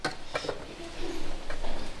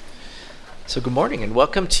So good morning and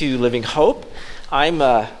welcome to Living Hope. I'm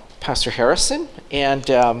Pastor Harrison, and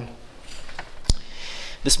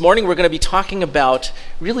this morning we're going to be talking about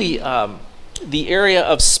really the area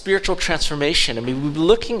of spiritual transformation. I mean, we've been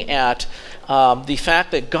looking at the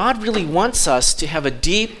fact that God really wants us to have a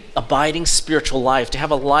deep, abiding spiritual life, to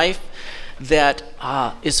have a life that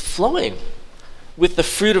is flowing with the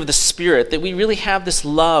fruit of the Spirit, that we really have this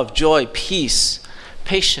love, joy, peace,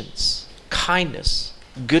 patience, kindness,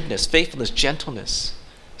 goodness, faithfulness, gentleness,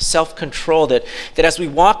 self-control, that as we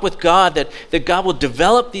walk with God, that God will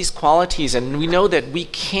develop these qualities. And we know that we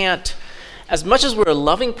can't, as much as we're a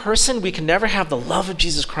loving person, we can never have the love of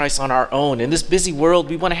Jesus Christ on our own. In this busy world,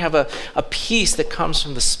 we want to have a peace that comes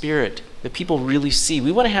from the Spirit that people really see.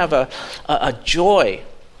 We want to have a joy,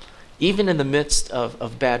 even in the midst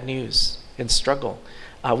of bad news and struggle.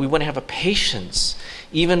 We want to have a patience,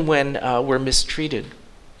 even when we're mistreated.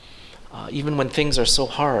 Even when things are so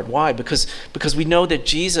hard. Why? Because we know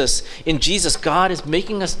that in Jesus, God is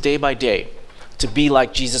making us day by day to be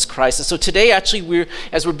like Jesus Christ. And so today, actually,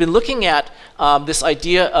 as we've been looking at this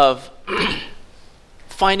idea of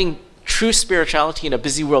finding true spirituality in a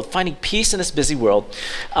busy world, finding peace in this busy world,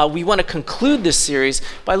 we want to conclude this series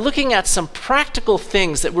by looking at some practical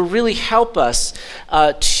things that will really help us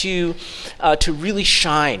to really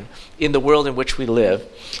shine in the world in which we live.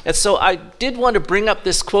 And so I did want to bring up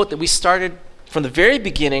this quote that we started from the very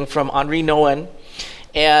beginning from Henri Nouwen.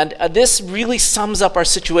 And this really sums up our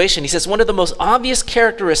situation. He says, one of the most obvious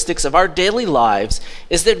characteristics of our daily lives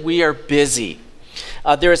is that we are busy.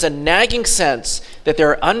 There is a nagging sense that there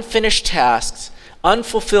are unfinished tasks,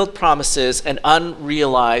 unfulfilled promises, and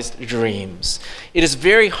unrealized dreams. It is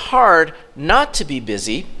very hard not to be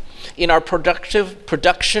busy. In our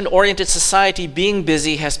production-oriented society, being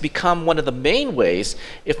busy has become one of the main ways,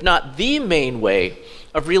 if not the main way,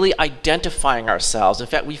 of really identifying ourselves. In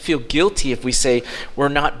fact, we feel guilty if we say we're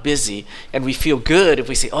not busy, and we feel good if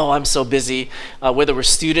we say, "Oh, I'm so busy." Whether we're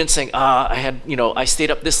students saying, I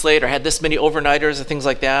stayed up this late, or had this many overnighters, or things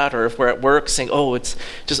like that, or if we're at work saying, "Oh, it's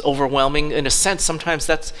just overwhelming." In a sense, sometimes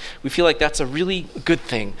we feel like that's a really good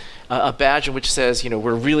thing, a badge which says,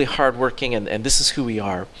 we're really hardworking, and this is who we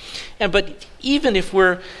are. But even if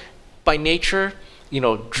we're by nature,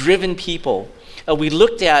 driven people, we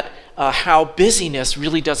looked at how busyness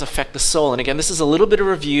really does affect the soul. And again, this is a little bit of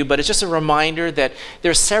review, but it's just a reminder that there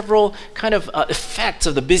are several kind of effects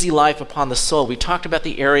of the busy life upon the soul. We talked about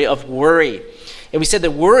the area of worry. And we said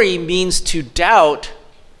that worry means to doubt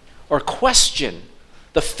or question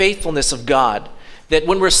the faithfulness of God. That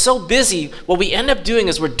when we're so busy, what we end up doing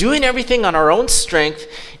is we're doing everything on our own strength,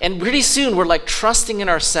 and pretty soon we're like trusting in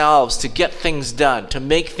ourselves to get things done, to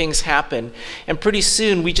make things happen. And pretty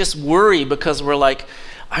soon we just worry because we're like,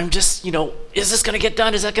 I'm just, is this going to get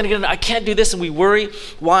done? Is that going to get done? I can't do this. And we worry.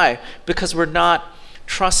 Why? Because we're not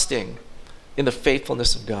trusting in the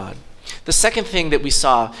faithfulness of God. The second thing that we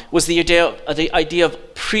saw was the idea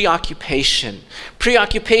of preoccupation.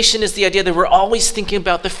 Preoccupation is the idea that we're always thinking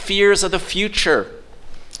about the fears of the future.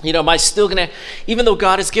 Am I still going to, even though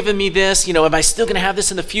God has given me this, am I still going to have this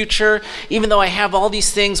in the future? Even though I have all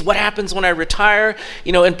these things, what happens when I retire?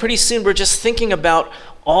 And pretty soon we're just thinking about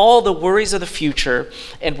all the worries of the future,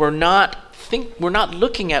 and we're not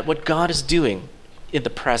looking at what God is doing in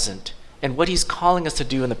the present and what he's calling us to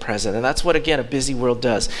do in the present. And that's what, again, a busy world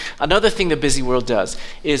does. Another thing the busy world does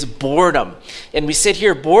is boredom. And we said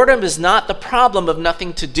here, boredom is not the problem of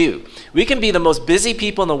nothing to do. We can be the most busy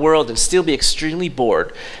people in the world and still be extremely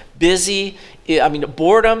bored.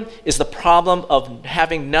 Boredom is the problem of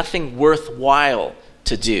having nothing worthwhile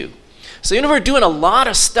to do. So we're doing a lot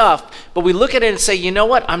of stuff, but we look at it and say, you know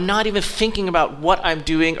what? I'm not even thinking about what I'm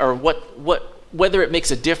doing or whether it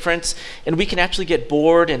makes a difference. And we can actually get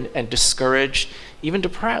bored and discouraged, even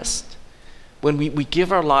depressed, when we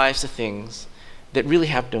give our lives to things that really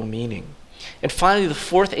have no meaning. And finally, the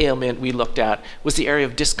fourth ailment we looked at was the area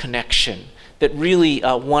of disconnection. That really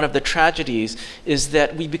one of the tragedies is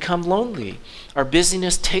that we become lonely. Our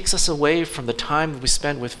busyness takes us away from the time we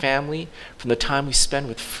spend with family, from the time we spend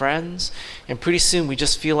with friends, and pretty soon we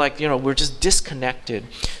just feel like, we're just disconnected.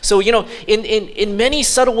 So, in many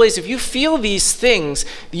subtle ways, if you feel these things,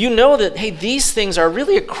 you know that, hey, these things are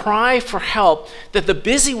really a cry for help, that the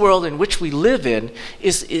busy world in which we live in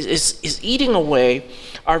is eating away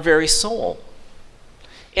our very soul.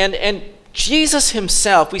 And Jesus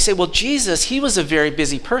himself, we say, well, Jesus, he was a very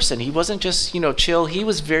busy person. He wasn't just, chill. He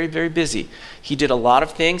was very, very busy. He did a lot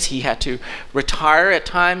of things. He had to retire at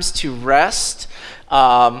times to rest.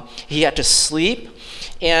 He had to sleep.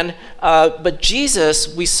 But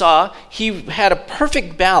Jesus, we saw, he had a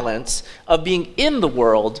perfect balance of being in the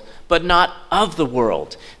world, but not of the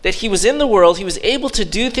world. That he was in the world, he was able to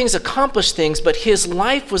do things, accomplish things, but his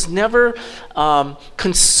life was never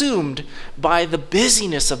consumed by the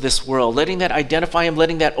busyness of this world, letting that identify him,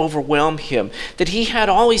 letting that overwhelm him. That he had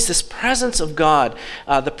always this presence of God,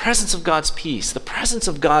 the presence of God's peace, the presence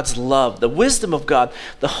of God's love, the wisdom of God,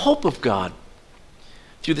 the hope of God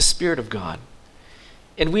through the Spirit of God.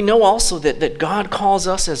 And we know also that God calls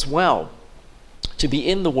us as well to be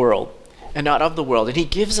in the world and not of the world. And he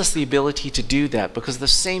gives us the ability to do that because the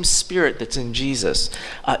same Spirit that's in Jesus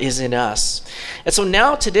is in us. And so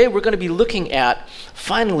now today we're going to be looking at,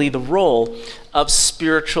 finally, the role of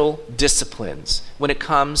spiritual disciplines when it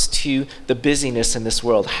comes to the busyness in this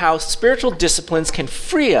world. How spiritual disciplines can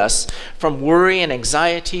free us from worry and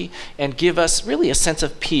anxiety and give us really a sense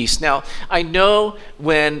of peace. Now, I know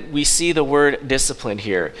when we see the word discipline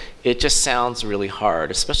here, it just sounds really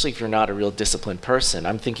hard, especially if you're not a real disciplined person.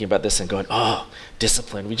 I'm thinking about this and going, oh,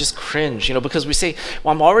 discipline. We just cringe, because we say,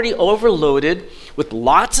 well, I'm already overloaded with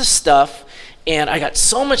lots of stuff and I got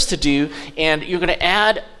so much to do, and you're going to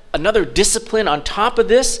add another discipline on top of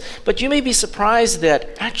this. But you may be surprised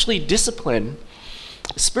that actually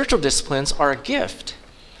spiritual disciplines are a gift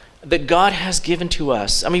that God has given to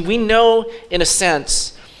us. I mean, we know in a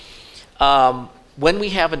sense when we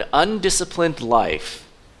have an undisciplined life,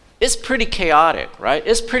 it's pretty chaotic, right?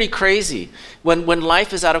 It's pretty crazy when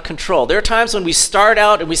life is out of control. There are times when we start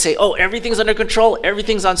out and we say, oh, everything's under control,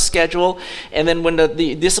 everything's on schedule. And then when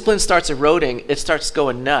the discipline starts eroding, it starts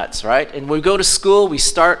going nuts, right? And when we go to school, we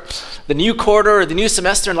start the new quarter or the new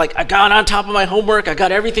semester and I got on top of my homework, I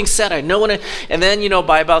got everything set, I know when and then,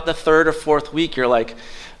 by about the third or fourth week, you're like,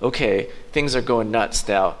 okay, things are going nuts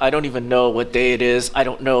now. I don't even know what day it is. I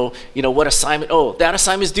don't know, what assignment. Oh, that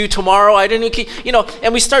assignment is due tomorrow. I didn't even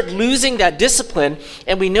and we start losing that discipline,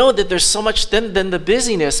 and we know that there's so much, then the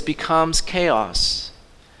busyness becomes chaos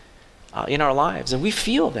in our lives, and we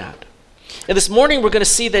feel that. And this morning, we're going to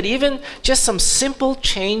see that even just some simple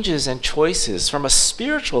changes and choices from a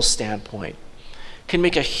spiritual standpoint can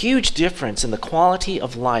make a huge difference in the quality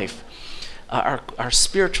of life, our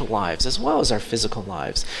spiritual lives as well as our physical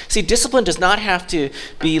lives. See, discipline does not have to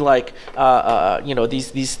be these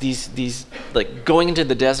like going into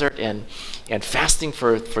the desert and fasting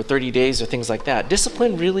for 30 days or things like that.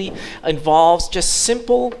 Discipline really involves just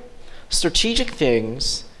simple, strategic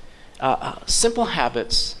things, simple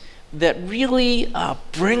habits that really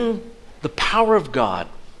bring the power of God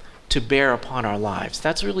to bear upon our lives.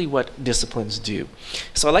 That's really what disciplines do.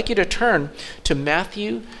 So I'd like you to turn to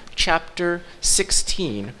Matthew chapter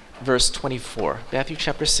 16, verse 24. Matthew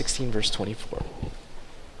chapter 16, verse 24.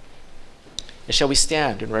 And shall we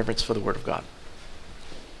stand in reverence for the word of God?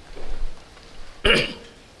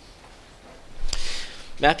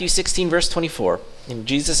 Matthew 16, verse 24. And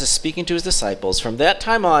Jesus is speaking to his disciples. From that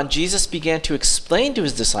time on, Jesus began to explain to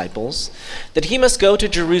his disciples that he must go to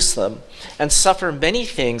Jerusalem and suffer many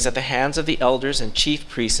things at the hands of the elders and chief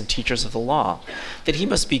priests and teachers of the law, that he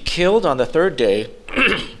must be killed on the third day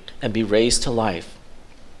and be raised to life.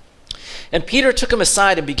 And Peter took him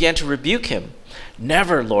aside and began to rebuke him.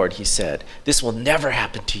 Never, Lord, he said, this will never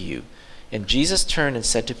happen to you. And Jesus turned and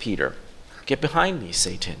said to Peter, get behind me,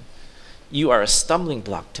 Satan. You are a stumbling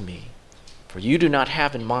block to me, for you do not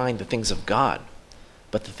have in mind the things of God,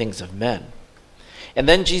 but the things of men. And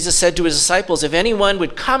then Jesus said to his disciples, if anyone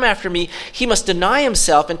would come after me, he must deny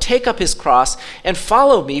himself and take up his cross and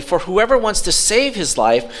follow me. For whoever wants to save his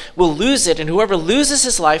life will lose it, and whoever loses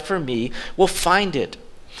his life for me will find it.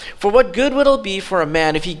 For what good will it be for a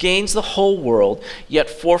man if he gains the whole world, yet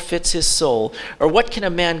forfeits his soul? Or what can a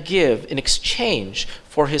man give in exchange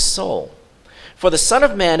for his soul? For the Son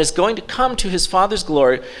of Man is going to come in his Father's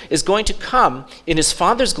glory with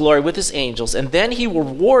his angels, and then he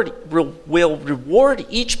will reward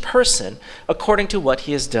each person according to what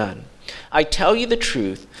he has done. I tell you the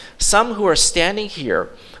truth, some who are standing here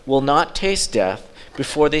will not taste death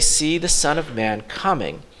before they see the Son of Man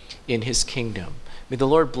coming in his kingdom. May the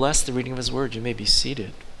Lord bless the reading of his word. You may be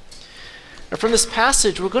seated. Now, from this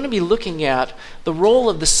passage, we're going to be looking at the role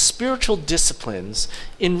of the spiritual disciplines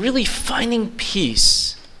in really finding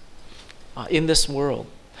peace in this world.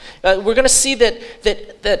 We're going to see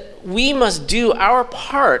that we must do our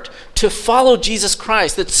part to follow Jesus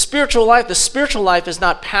Christ. The spiritual life is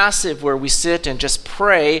not passive where we sit and just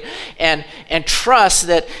pray and trust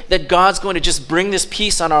that God's going to just bring this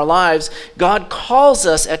peace on our lives. God calls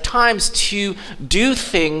us at times to do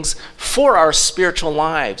things for our spiritual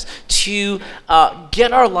lives, to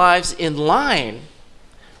get our lives in line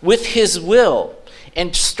with his will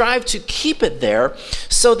and strive to keep it there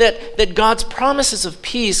so that God's promises of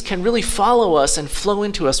peace can really follow us and flow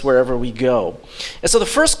into us wherever we go. And so the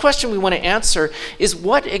first question we want to answer is,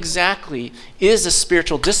 what exactly is a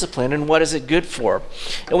spiritual discipline and what is it good for?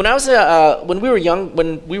 And when we were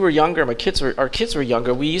younger, our kids were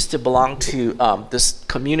younger, we used to belong to this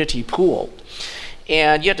community pool.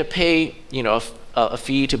 And you had to pay, a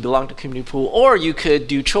fee to belong to community pool, or you could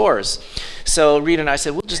do chores. So Rita and I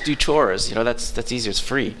said, we'll just do chores. That's easier. It's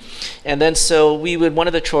free. And then so one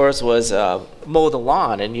of the chores was mow the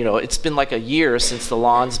lawn. And it's been like a year since the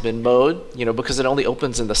lawn's been mowed. Because it only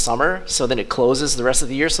opens in the summer, so then it closes the rest of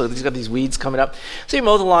the year. So you've got these weeds coming up. So you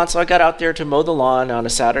mow the lawn. So I got out there to mow the lawn on a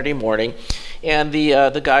Saturday morning, and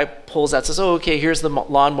the guy pulls out, says, "Oh, okay, here's the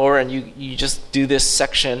lawnmower, and you just do this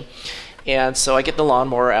section." And so I get the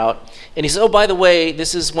lawnmower out, and he says, "Oh, by the way,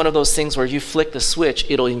 this is one of those things where you flick the switch,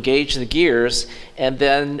 it'll engage the gears, and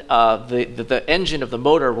then the engine of the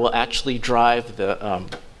motor will actually drive the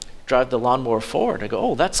lawnmower forward." I go,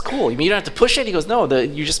 "Oh, that's cool. You mean you don't have to push it?" He goes, "No,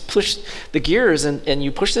 you just push the gears, and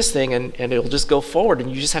you push this thing, and it'll just go forward,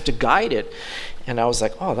 and you just have to guide it." And I was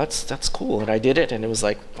like, "Oh, that's cool." And I did it, and it was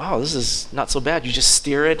like, "Wow, this is not so bad. You just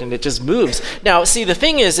steer it, and it just moves." Now, see, the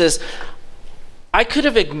thing is I could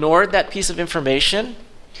have ignored that piece of information,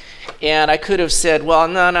 and I could have said, "Well,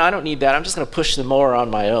 no, I don't need that. I'm just going to push the mower on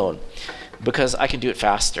my own because I can do it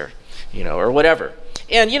faster, or whatever."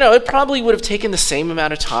 And, it probably would have taken the same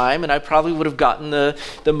amount of time, and I probably would have gotten the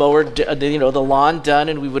mower, the lawn done,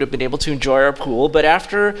 and we would have been able to enjoy our pool. But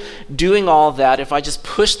after doing all that, if I just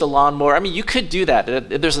push the lawnmower, you could do that.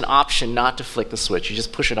 There's an option not to flick the switch. You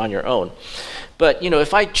just push it on your own. But,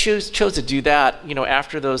 if I chose to do that,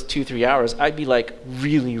 after those 2-3 hours, I'd be like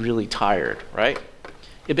really, really tired, right?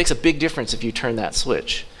 It makes a big difference if you turn that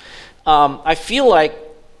switch. I feel like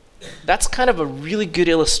that's kind of a really good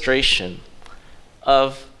illustration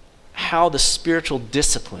of how the spiritual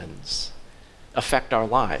disciplines affect our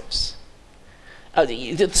lives.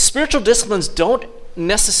 The spiritual disciplines don't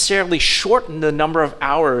necessarily shorten the number of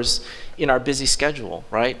hours in our busy schedule,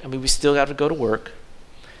 right? We still got to go to work.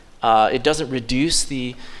 It doesn't reduce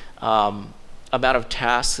the amount of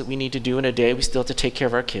tasks that we need to do in a day. We still have to take care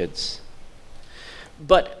of our kids.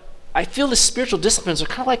 But I feel the spiritual disciplines are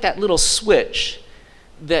kind of like that little switch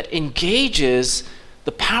that engages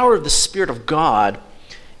the power of the Spirit of God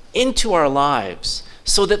into our lives,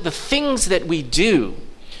 so that the things that we do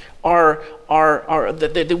are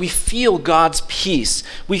that we feel God's peace,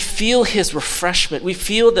 we feel His refreshment, we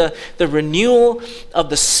feel the renewal of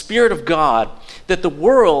the Spirit of God that the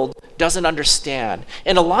world doesn't understand.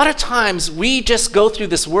 And a lot of times we just go through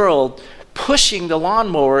this world pushing the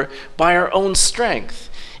lawnmower by our own strength.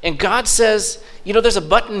 And God says, there's a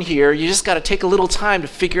button here. You just got to take a little time to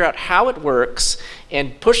figure out how it works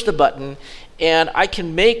and push the button, and I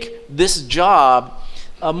can make this job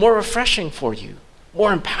more refreshing for you,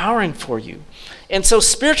 more empowering for you. And so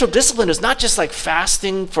spiritual discipline is not just like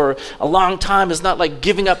fasting for a long time. It's not like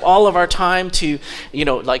giving up all of our time to,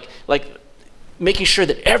 like making sure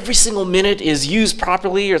that every single minute is used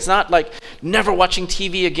properly. Or it's not like never watching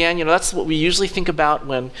TV again. That's what we usually think about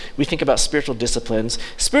when we think about spiritual disciplines.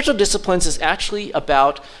 Spiritual disciplines is actually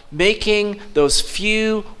about making those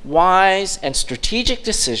few wise and strategic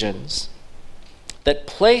decisions that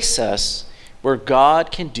place us where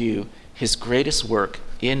God can do His greatest work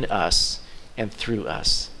in us and through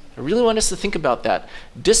us. I really want us to think about that.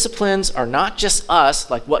 Disciplines are not just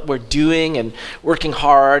us, like what we're doing and working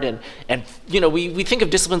hard, and we think of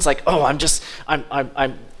disciplines like, oh,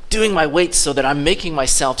 I'm doing my weights so that I'm making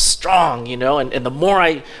myself strong, and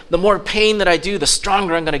the more pain that I do, the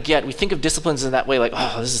stronger I'm going to get. We think of disciplines in that way, like,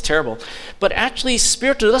 oh, this is terrible. But actually,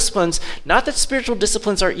 spiritual disciplines, not that spiritual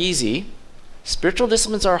disciplines are easy, spiritual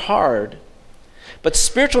disciplines are hard. But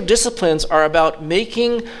spiritual disciplines are about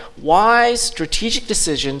making wise, strategic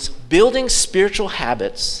decisions, building spiritual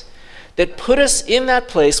habits that put us in that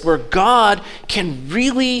place where God can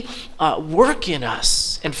really work in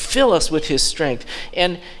us and fill us with His strength.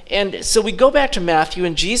 And so we go back to Matthew,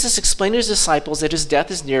 and Jesus explained to His disciples that His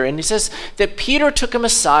death is near, and He says that Peter took Him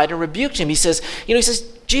aside and rebuked him. He says,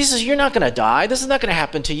 Jesus, you're not going to die. This is not going to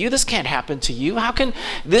happen to you. This can't happen to you. How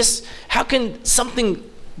can something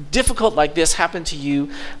difficult like this happen to you,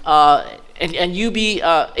 and you be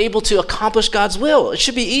able to accomplish God's will? It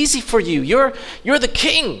should be easy for you. You're the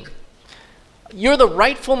king. You're the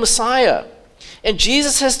rightful Messiah. And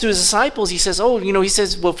Jesus says to His disciples, He says,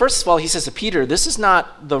 well, first of all, He says to Peter, this is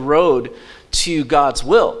not the road to God's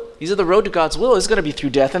will. He said the road to God's will is going to be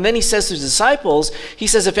through death. And then He says to His disciples, He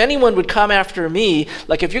says, if anyone would come after me,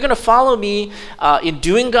 like if you're going to follow me in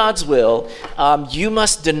doing God's will, you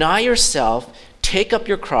must deny yourself, take up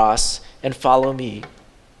your cross and follow me.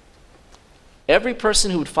 Every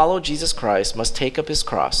person who would follow Jesus Christ must take up his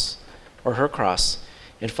cross or her cross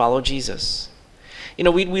and follow Jesus. You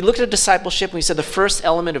know, we looked at discipleship and we said the first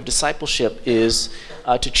element of discipleship is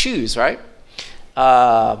to choose, right?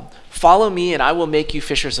 Follow me and I will make you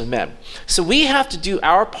fishers of men. So we have to do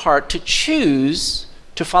our part to choose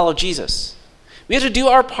to follow Jesus. We have to do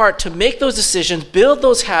our part to make those decisions, build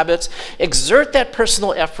those habits, exert that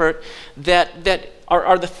personal effort that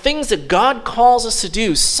are the things that God calls us to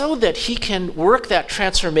do so that he can work that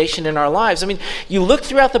transformation in our lives. I mean, you look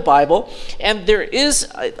throughout the Bible, and there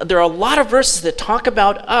are a lot of verses that talk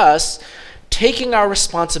about us taking our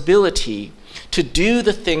responsibility to do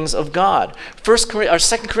the things of God. 2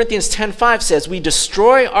 Corinthians 10:5 says, we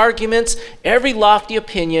destroy arguments, every lofty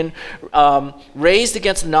opinion raised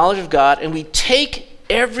against the knowledge of God, and we take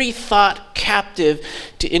every thought captive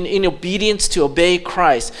in obedience to obey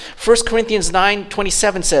Christ. 1 Corinthians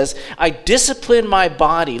 9:27 says, I discipline my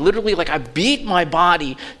body, literally like I beat my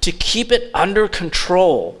body to keep it under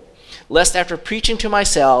control, lest after preaching to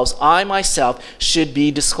myself, I myself should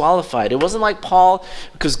be disqualified. It wasn't like Paul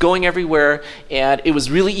was going everywhere and it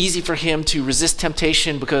was really easy for him to resist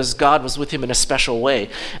temptation because God was with him in a special way.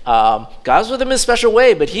 God was with him in a special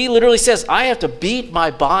way, but he literally says, I have to beat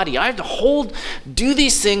my body. I have to do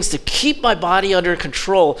these things to keep my body under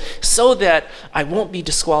control so that I won't be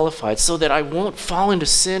disqualified, so that I won't fall into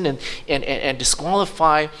sin and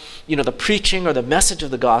disqualify the preaching or the message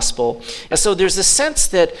of the gospel. And so there's a sense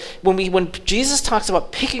that when Jesus talks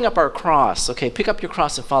about picking up our cross, okay, pick up your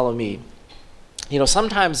cross and follow me.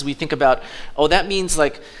 Sometimes we think about, that means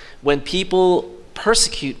like when people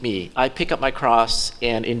persecute me, I pick up my cross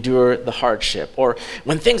and endure the hardship. Or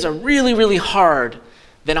when things are really, really hard,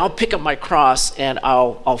 then I'll pick up my cross and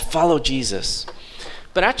I'll follow Jesus.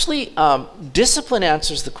 But actually, discipline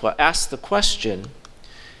asks the question,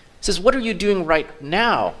 says, what are you doing right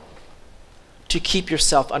now to keep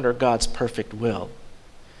yourself under God's perfect will?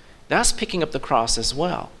 That's picking up the cross as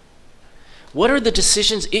well. What are the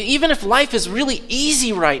decisions, even if life is really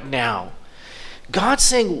easy right now, God's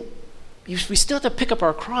saying, we still have to pick up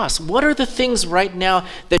our cross. What are the things right now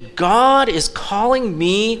that God is calling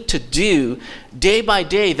me to do day by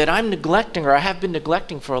day that I'm neglecting or I have been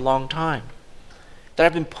neglecting for a long time? That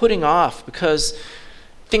I've been putting off because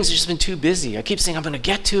things have just been too busy. I keep saying, I'm going to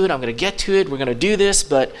get to it, we're going to do this,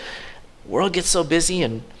 but the world gets so busy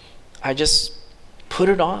and I just put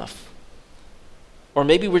it off. Or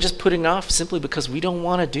maybe we're just putting off simply because we don't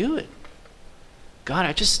want to do it. God,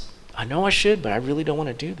 I know I should, but I really don't want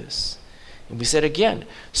to do this. And we said again,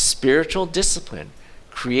 spiritual discipline,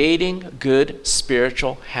 creating good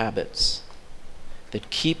spiritual habits that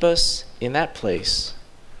keep us in that place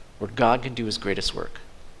where God can do his greatest work.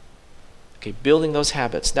 Okay, building those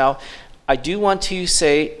habits. Now, I do want to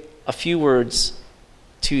say a few words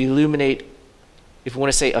to illuminate, if we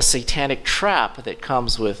want to say, a satanic trap that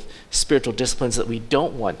comes with spiritual disciplines that we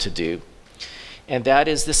don't want to do. And that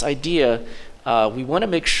is this idea, we want to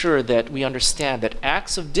make sure that we understand that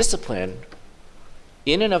acts of discipline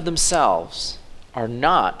in and of themselves are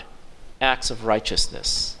not acts of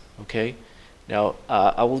righteousness. Okay? Now,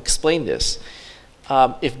 I will explain this.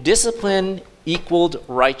 If discipline equaled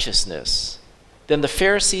righteousness, then the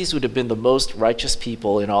Pharisees would have been the most righteous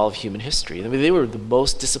people in all of human history. I mean, they were the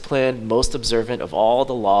most disciplined, most observant of all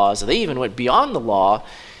the laws. They even went beyond the law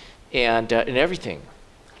and everything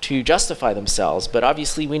to justify themselves. But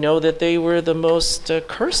obviously, we know that they were the most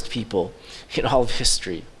cursed people in all of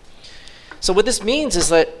history. So what this means is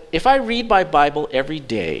that if I read my Bible every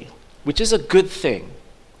day, which is a good thing,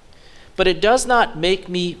 but it does not make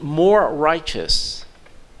me more righteous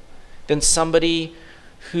than somebody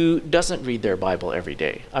who doesn't read their Bible every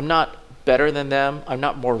day. I'm not better than them. I'm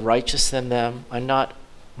not more righteous than them. I'm not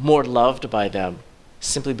more loved by them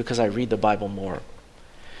simply because I read the Bible more.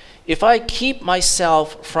 If I keep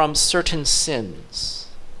myself from certain sins,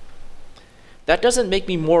 that doesn't make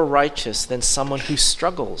me more righteous than someone who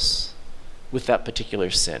struggles with that particular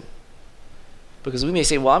sin. Because we may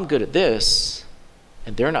say, well, I'm good at this,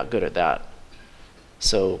 and they're not good at that.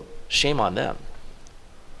 So shame on them.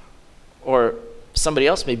 Or somebody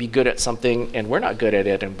else may be good at something and we're not good at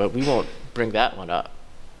it, but we won't bring that one up.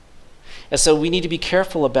 And so we need to be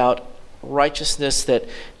careful about righteousness, that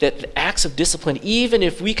acts of discipline, even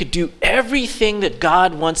if we could do everything that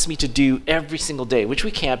God wants me to do every single day, which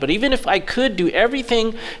we can't, but even if I could do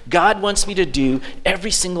everything God wants me to do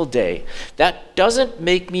every single day, that doesn't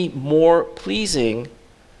make me more pleasing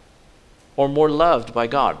or more loved by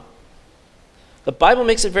God. The Bible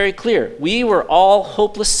makes it very clear. We were all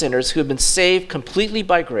hopeless sinners who have been saved completely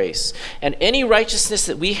by grace, and any righteousness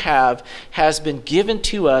that we have has been given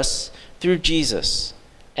to us through Jesus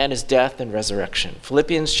and his death and resurrection.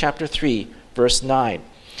 Philippians chapter 3, verse 9.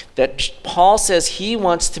 That Paul says he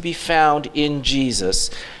wants to be found in Jesus,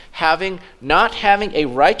 not having a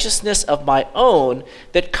righteousness of my own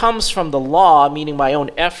that comes from the law, meaning my own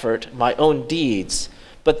effort, my own deeds,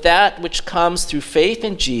 but that which comes through faith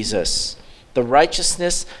in Jesus, the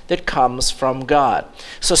righteousness that comes from God.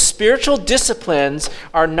 So spiritual disciplines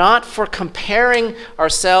are not for comparing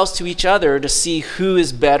ourselves to each other to see who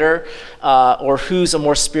is better or who's a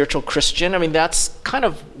more spiritual Christian. I mean, that's kind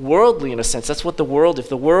of worldly in a sense. That's what if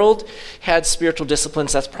the world had spiritual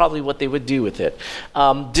disciplines, that's probably what they would do with it.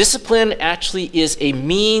 Discipline actually is a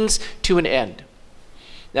means to an end.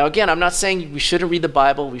 Now, again, I'm not saying we shouldn't read the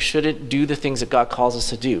Bible, we shouldn't do the things that God calls us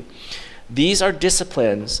to do. These are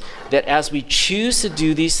disciplines that as we choose to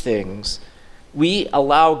do these things, we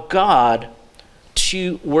allow God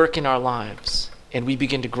to work in our lives and we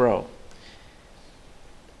begin to grow.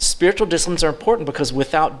 Spiritual disciplines are important because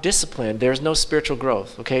without discipline, there's no spiritual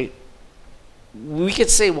growth, okay? We could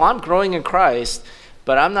say, well, I'm growing in Christ,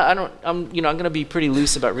 but I'm going to be pretty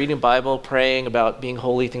loose about reading the Bible, praying, about being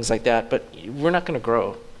holy, things like that, but we're not going to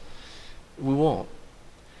grow. We won't.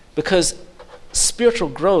 Because spiritual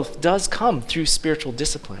growth does come through spiritual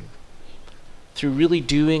discipline, through really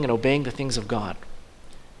doing and obeying the things of God.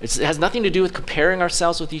 It has nothing to do with comparing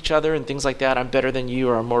ourselves with each other and things like that. I'm better than you,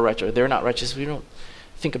 or I'm more righteous, or they're not righteous. We don't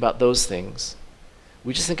think about those things.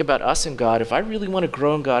 We just think about us and God. If I really want to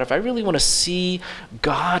grow in God, if I really want to see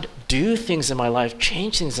God do things in my life,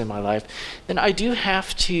 change things in my life, then I do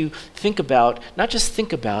have to think about, not just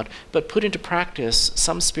think about, but put into practice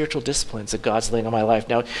some spiritual disciplines that God's laying on my life.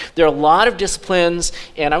 Now, there are a lot of disciplines,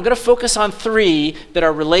 and I'm going to focus on 3 that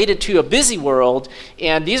are related to a busy world,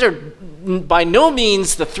 and these are by no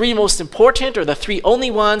means the 3 most important or the 3 only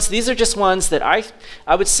ones. These are just ones that I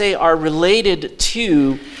would say are related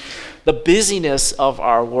to the busyness of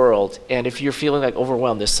our world. And if you're feeling like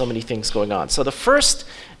overwhelmed, there's so many things going on. So the first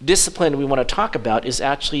discipline we want to talk about is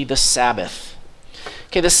actually the Sabbath.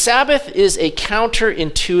 Okay, the Sabbath is a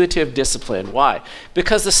counterintuitive discipline. Why?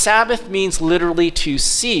 Because the Sabbath means literally to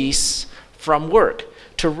cease from work,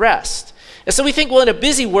 to rest. And so we think, well, in a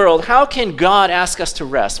busy world, how can God ask us to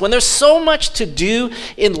rest? When there's so much to do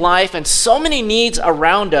in life and so many needs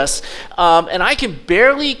around us, and I can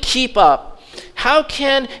barely keep up, how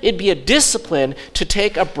can it be a discipline to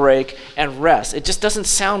take a break and rest? It just doesn't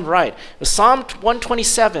sound right. Psalm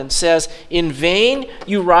 127 says, "In vain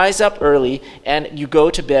you rise up early and you go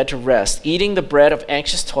to bed to rest, eating the bread of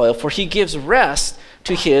anxious toil, for he gives rest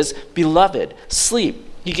to his beloved." Sleep.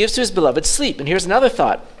 He gives to his beloved sleep. And here's another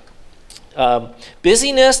thought.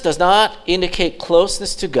 Busyness does not indicate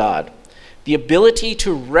closeness to God. The ability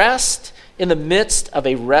to rest in the midst of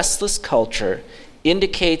a restless culture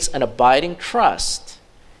indicates an abiding trust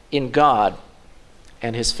in God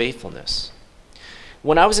and his faithfulness.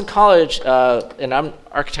 When I was in college, and I'm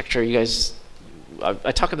architecture, you guys,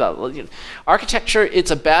 I talk about architecture,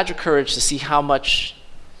 it's a badge of courage to see how much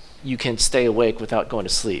you can stay awake without going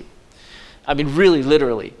to sleep. I mean, really,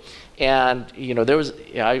 literally. And,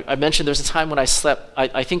 I mentioned there was a time when I slept,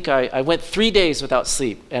 I think I went 3 days without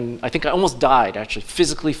sleep, and I think I almost died, actually,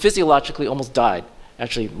 physiologically almost died.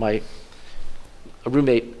 Actually, my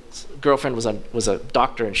roommate's girlfriend was a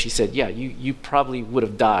doctor, and she said, yeah, you probably would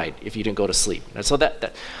have died if you didn't go to sleep. And so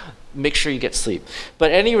that make sure you get sleep.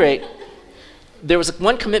 But at any rate, there was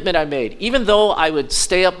one commitment I made. Even though I would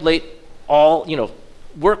stay up late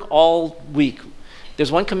work all week,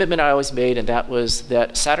 there's one commitment I always made, and that was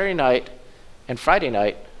that Saturday night and Friday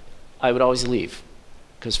night, I would always leave.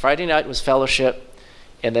 Because Friday night was fellowship,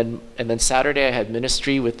 and then Saturday I had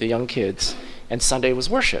ministry with the young kids, and Sunday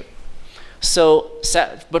was worship. So,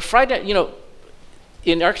 but Friday,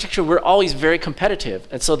 in architecture, we're always very competitive.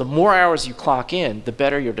 And so the more hours you clock in, the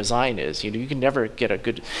better your design is. You can never get a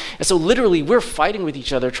good... And so literally, we're fighting with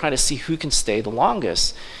each other, trying to see who can stay the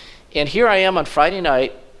longest. And here I am on Friday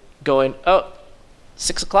night going,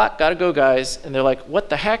 6 o'clock, gotta go, guys. And they're like, what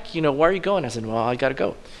the heck? Why are you going? I said, well, I gotta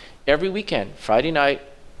go. Every weekend, Friday night,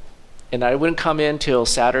 and I wouldn't come in till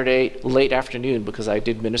Saturday late afternoon because I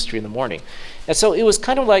did ministry in the morning. And so it was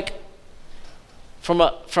kind of like, from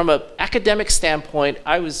a academic standpoint,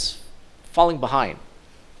 I was falling behind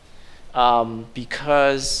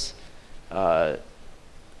because I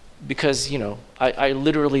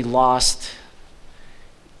literally lost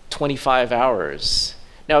 25 hours.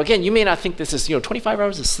 Now again, you may not think this is 25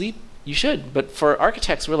 hours of sleep. You should, but for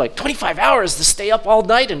architects, we're like 25 hours to stay up all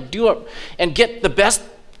night and get the best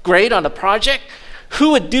grade on the project?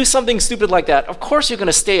 Who would do something stupid like that? Of course you're going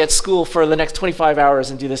to stay at school for the next 25 hours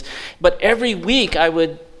and do this. But every week I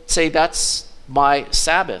would say that's my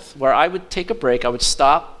Sabbath, where I would take a break. I would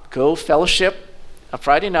stop, go fellowship a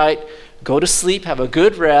Friday night, go to sleep, have a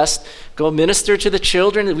good rest, go minister to the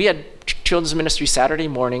children. We had children's ministry Saturday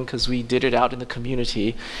morning because we did it out in the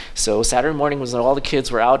community. So Saturday morning was when all the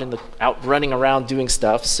kids were out running around doing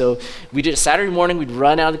stuff. So we did Saturday morning. We'd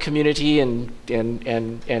run out in the community and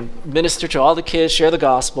minister to all the kids, share the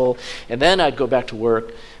gospel, and then I'd go back to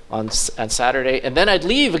work on Saturday, and then I'd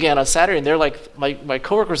leave again on Saturday. And they're like, my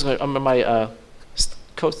coworkers,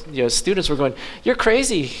 students were going, "You're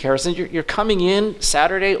crazy, Harrison. You're coming in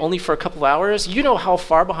Saturday only for a couple hours. You know how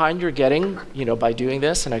far behind you're getting, by doing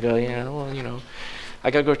this." And I go,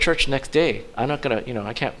 I gotta go to church next day. I'm not gonna,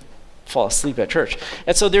 I can't fall asleep at church.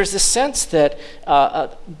 And so there's this sense that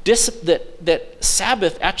that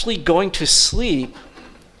Sabbath, actually going to sleep,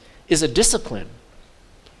 is a discipline.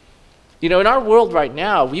 In our world right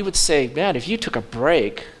now, we would say, man, if you took a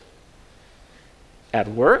break at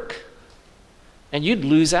work, and you'd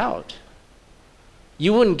lose out.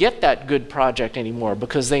 You wouldn't get that good project anymore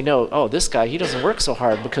because they know, oh, this guy, he doesn't work so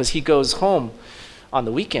hard because he goes home on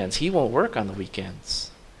the weekends. He won't work on the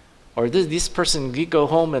weekends. Or this person, you go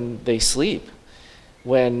home and they sleep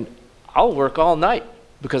when I'll work all night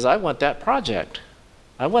because I want that project.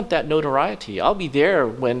 I want that notoriety. I'll be there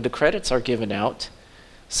when the credits are given out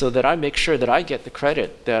so that I make sure that I get the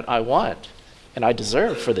credit that I want and I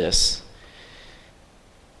deserve for this.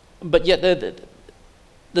 But yet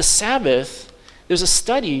the Sabbath, there's a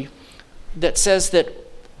study that says that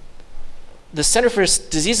the Center for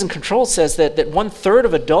Disease and Control says that 1/3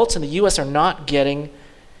 of adults in the U.S. are not getting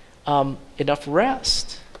enough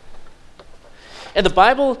rest. And the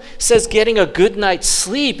Bible says getting a good night's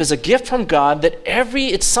sleep is a gift from God,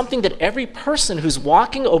 it's something that every person who's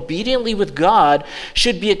walking obediently with God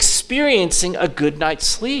should be experiencing a good night's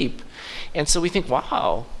sleep. And so we think,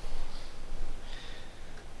 wow.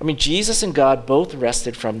 Jesus and God both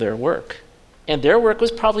rested from their work. And their work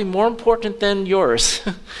was probably more important than yours.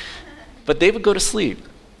 But they would go to sleep.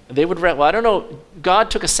 They would rest. Well, I don't know. God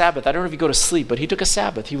took a Sabbath. I don't know if he go to sleep, but he took a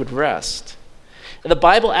Sabbath. He would rest. And the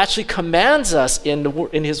Bible actually commands us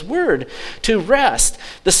in his word to rest.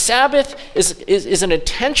 The Sabbath is an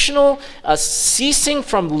intentional ceasing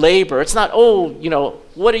from labor. It's not,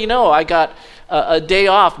 what do you know? I got a day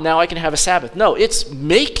off. Now I can have a Sabbath. No, it's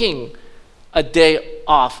making a day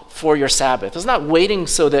off for your Sabbath. It's not waiting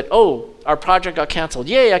so that, our project got canceled.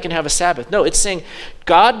 Yay, I can have a Sabbath. No, it's saying,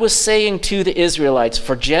 God was saying to the Israelites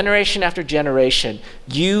for generation after generation,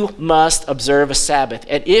 you must observe a Sabbath.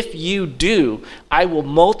 And if you do, I will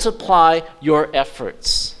multiply your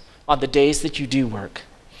efforts on the days that you do work.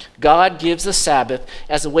 God gives the Sabbath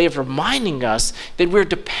as a way of reminding us that we're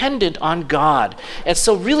dependent on God. And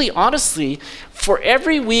so really, honestly, for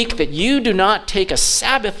every week that you do not take a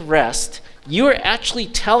Sabbath rest, you are actually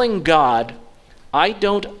telling God, I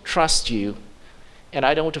don't trust you, and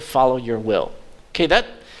I don't want to follow your will. Okay,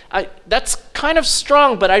 that's kind of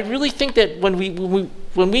strong, but I really think that when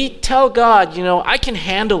we tell God, I can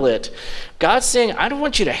handle it, God's saying, I don't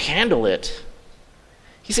want you to handle it.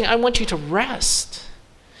 He's saying, I want you to rest.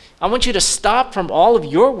 I want you to stop from all of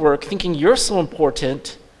your work thinking you're so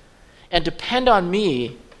important and depend on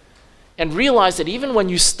me and realize that even when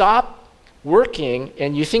you stop working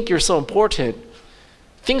and you think you're so important,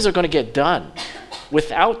 things are going to get done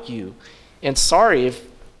without you. And sorry if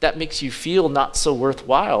that makes you feel not so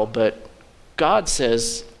worthwhile, but God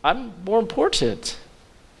says, I'm more important.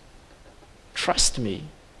 Trust me.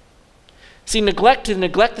 See, neglect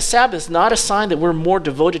the Sabbath is not a sign that we're more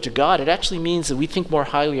devoted to God. It actually means that we think more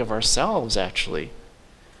highly of ourselves, actually.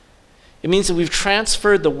 It means that we've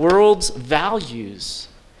transferred the world's values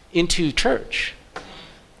into church.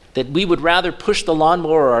 That we would rather push the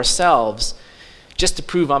lawnmower ourselves just to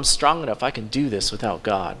prove I'm strong enough, I can do this without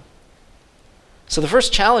God. So the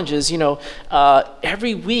first challenge is,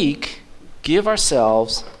 every week, give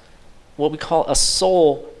ourselves what we call a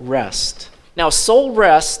soul rest. Now, soul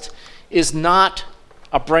rest is not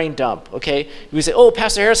a brain dump, okay? We say,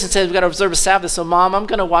 Pastor Harrison says we've got to observe a Sabbath, so Mom, I'm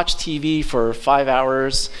going to watch TV for 5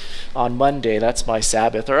 hours on Monday. That's my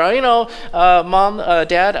Sabbath. Or, Mom,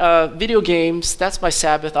 Dad, video games, that's my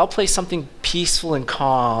Sabbath. I'll play something peaceful and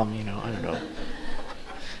calm, I don't know.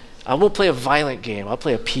 I won't play a violent game. I'll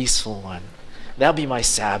play a peaceful one. That'll be my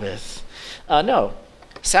Sabbath. No,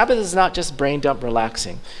 Sabbath is not just brain dump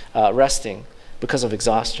resting because of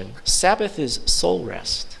exhaustion. Sabbath is soul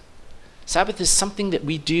rest. Sabbath is something that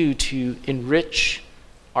we do to enrich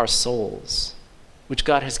our souls. which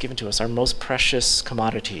God has given to us, our most precious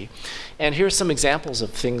commodity. And here's some examples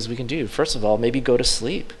of things we can do. First of all, maybe go to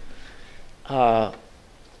sleep. God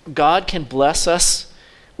can bless us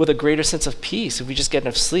with a greater sense of peace if we just get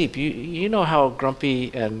enough sleep. You know how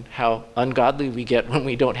grumpy and how ungodly we get when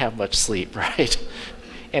we don't have much sleep, right?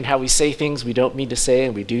 And how we say things we don't mean to say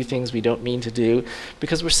and we do things we don't mean to do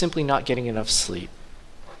because we're simply not getting enough sleep.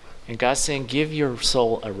 And God's saying, give your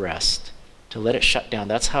soul a rest, to let it shut down.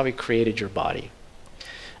 That's how he created your body.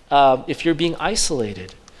 If you're being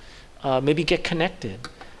isolated, maybe get connected.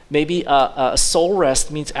 Maybe a soul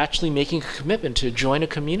rest means actually making a commitment to join a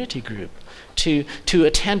community group, to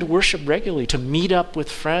attend worship regularly, to meet up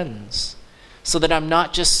with friends, so that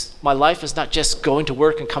my life is not just going to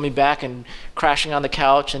work and coming back and crashing on the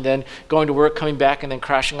couch, and then going to work, coming back, and then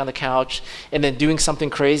crashing on the couch, and then doing something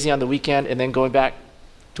crazy on the weekend, and then going back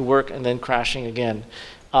to work and then crashing again.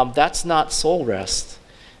 That's not soul rest.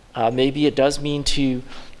 Maybe it does mean to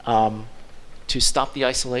stop the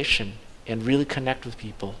isolation and really connect with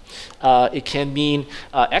people. It can mean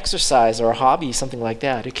exercise or a hobby, something like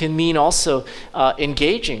that. It can mean also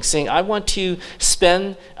engaging, saying, I want to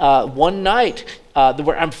spend one night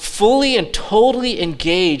where I'm fully and totally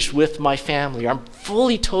engaged with my family. I'm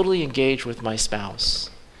fully, totally engaged with my spouse.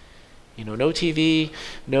 No TV,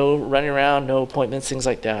 no running around, no appointments, things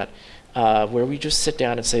like that, where we just sit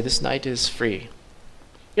down and say, this night is free.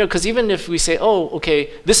 Because even if we say, oh,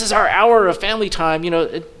 okay, this is our hour of family time,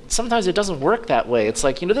 sometimes it doesn't work that way. It's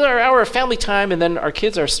like, this is our hour of family time, and then our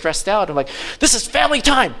kids are stressed out. I'm like, this is family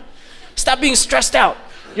time. Stop being stressed out.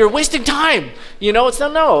 You're wasting time. It's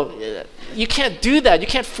no. You can't do that. You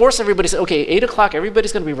can't force everybody to say, okay, 8 o'clock,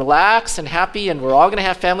 everybody's going to be relaxed and happy, and we're all going to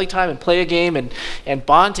have family time and play a game and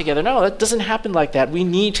bond together. No, that doesn't happen like that. We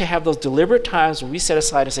need to have those deliberate times where we set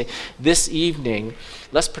aside and say, this evening,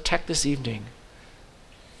 let's protect this evening.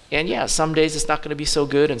 And yeah, some days it's not going to be so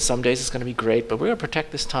good, and some days it's going to be great, but we're going to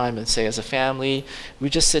protect this time and say, as a family, we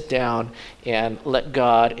just sit down and let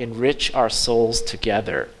God enrich our souls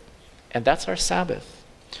together. And that's our Sabbath.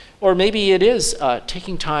 Or maybe it is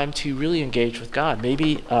taking time to really engage with God.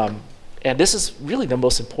 Maybe, and this is really the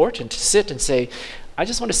most important, to sit and say, I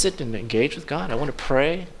just want to sit and engage with God. I want to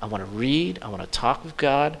pray. I want to read. I want to talk with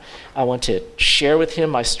God. I want to share with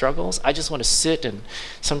him my struggles. I just want to sit, and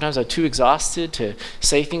sometimes I'm too exhausted to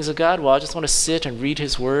say things of God. Well, I just want to sit and read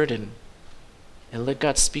his word and let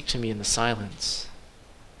God speak to me in the silence.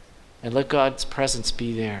 And let God's presence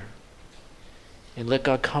be there. And let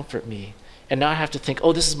God comfort me. And not have to think,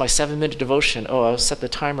 oh, this is my 7-minute devotion. Oh, I'll set the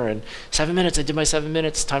timer, and 7 minutes, I did my 7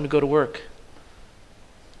 minutes, time to go to work.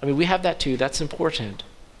 I mean, we have that too, that's important.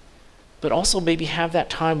 But also maybe have that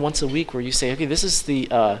time once a week where you say, okay, this is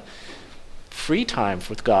the free time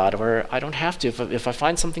with God, or I don't have to. If I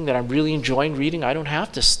find something that I'm really enjoying reading, I don't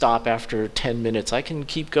have to stop after 10 minutes. I can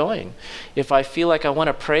keep going. If I feel like I want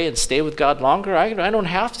to pray and stay with God longer, I don't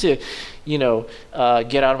have to,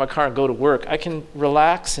 get out of my car and go to work. I can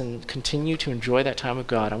relax and continue to enjoy that time with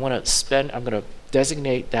God. I'm going to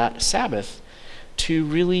designate that Sabbath to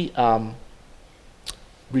really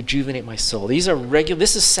rejuvenate my soul.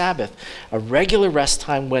 This is Sabbath, a regular rest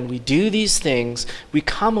time. When we do these things, we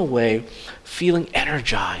come away feeling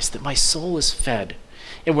energized, that my soul is fed.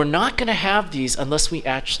 And we're not going to have these unless we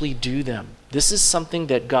actually do them. This is something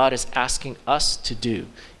that God is asking us to do.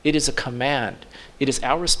 It is a command. It is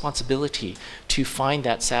our responsibility to find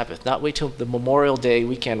that Sabbath, not wait till the Memorial Day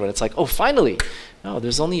weekend when it's like, oh, finally. No,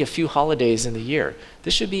 there's only a few holidays in the year.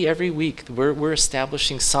 This should be every week. We're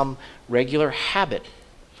establishing some regular habit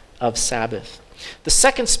of Sabbath. The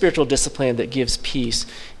second spiritual discipline that gives peace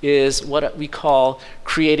is what we call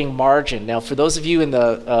creating margin. Now, for those of you in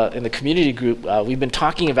the community group, we've been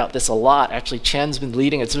talking about this a lot. Actually, Chen's been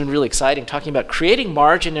leading. It's been really exciting, talking about creating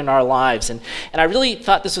margin in our lives. And I really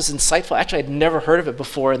thought this was insightful. Actually, I'd never heard of it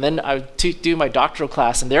before. And then I do my doctoral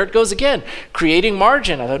class, and there it goes again, creating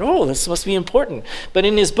margin. I thought, oh, this must be important. But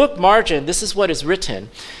in his book, Margin, this is what is written.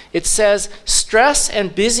 It says, stress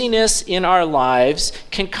and busyness in our lives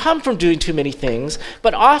can come from doing too many things,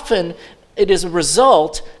 but often it is a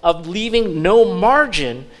result of leaving no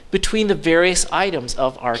margin between the various items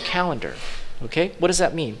of our calendar. Okay, what does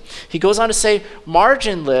that mean? He goes on to say,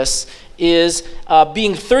 marginless is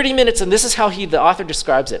being 30 minutes, and this is how the author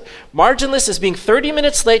describes it. Marginless is being 30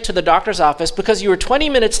 minutes late to the doctor's office because you were 20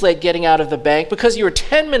 minutes late getting out of the bank, because you were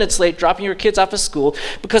 10 minutes late dropping your kids off of school,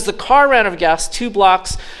 because the car ran out of gas 2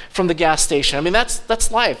 blocks from the gas station. I mean,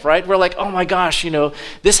 that's life, right? We're like, oh my gosh,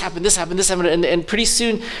 this happened, and pretty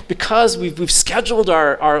soon, because we've scheduled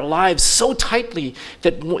our lives so tightly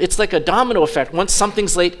that it's like a domino effect. Once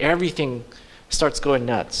something's late, everything starts going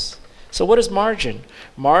nuts. So what is margin?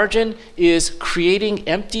 Margin is creating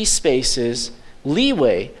empty spaces,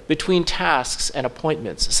 leeway between tasks and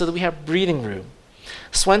appointments so that we have breathing room.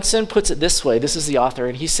 Swenson puts it this way, this is the author,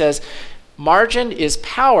 and he says, margin is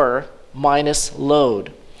power minus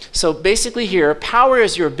load. So basically here, power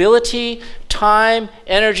is your ability, time,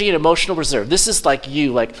 energy, and emotional reserve. This is like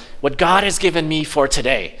you, like what God has given me for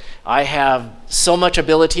today. I have so much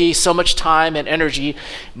ability, so much time and energy.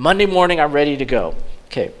 Monday morning, I'm ready to go.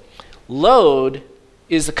 Okay. Load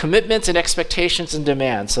is the commitments and expectations and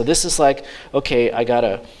demands. So this is like, okay, I got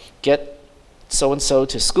to get so-and-so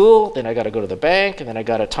to school, then I got to go to the bank, and then I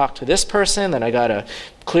got to talk to this person, then I got to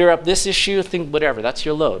clear up this issue, whatever. That's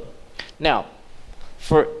your load. Now,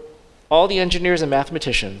 for all the engineers and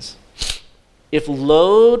mathematicians, if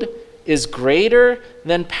load is greater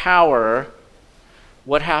than power,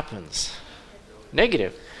 what happens?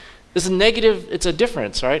 Negative. This is negative, it's a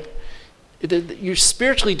difference, right? You're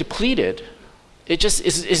spiritually depleted. It just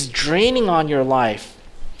is draining on your life.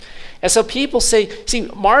 And so people say, see,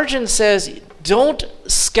 margin says, don't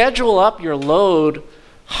schedule up your load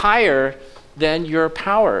higher than your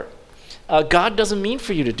power. God doesn't mean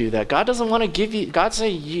for you to do that. God doesn't want to give you, God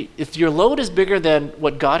say, if your load is bigger than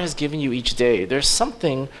what God has given you each day, there's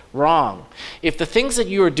something wrong. If the things that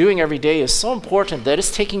you are doing every day is so important that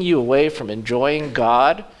it's taking you away from enjoying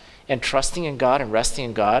God and trusting in God and resting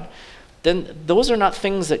in God, then those are not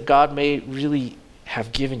things that God may really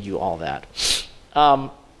have given you all that.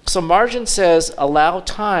 So margin says allow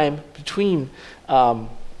time between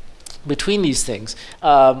these things.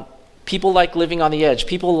 People like living on the edge.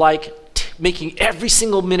 People like making every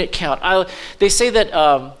single minute count. They say that,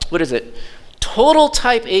 total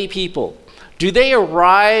type A people, do they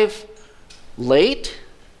arrive late,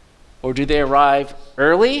 or do they arrive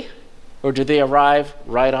early, or do they arrive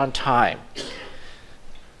right on time?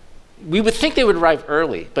 We would think they would arrive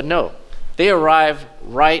early, but no, they arrive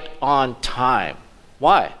right on time.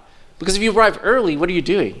 Why? Because if you arrive early, what are you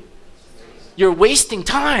doing? You're wasting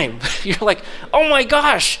time. You're like, oh my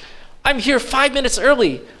gosh, I'm here 5 minutes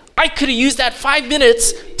early. I could have used that 5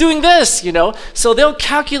 minutes doing this, So they'll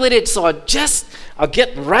calculate it. So I'll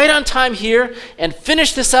get right on time here and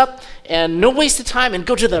finish this up and no wasted time and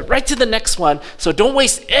go right to the next one. So don't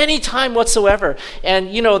waste any time whatsoever.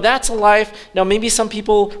 And that's a life. Now maybe some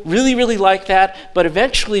people really, really like that, but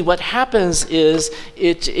eventually what happens is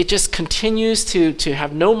it just continues to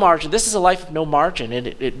have no margin. This is a life of no margin, and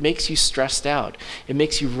it makes you stressed out. It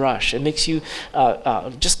makes you rush. It makes you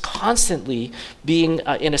just constantly being,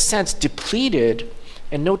 in a sense, depleted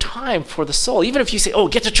and no time for the soul. Even if you say,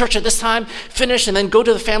 get to church at this time, finish, and then go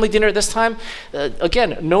to the family dinner at this time,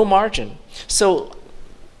 again, no margin. So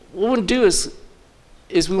what we want to do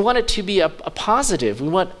is we want it to be a positive. We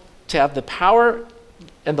want to have the power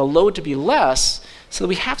and the load to be less so that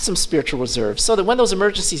we have some spiritual reserve, so that when those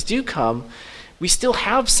emergencies do come, we still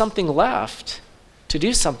have something left to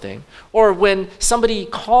do something. Or when somebody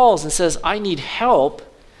calls and says, I need help,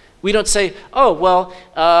 we don't say,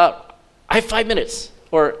 I have 5 minutes.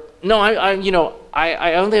 Or, no, I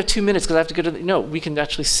only have 2 minutes because I have to go to no, we can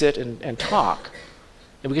actually sit and talk.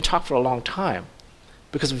 And we can talk for a long time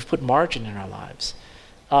because we've put margin in our lives.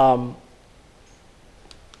 I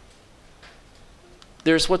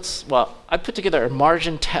put together a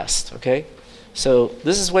margin test, okay? So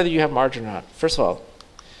this is whether you have margin or not. First of all,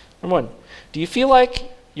 number one, do you feel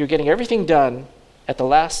like you're getting everything done at the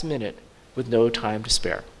last minute with no time to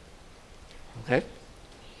spare? Okay?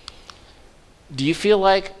 Do you feel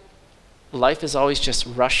like life is always just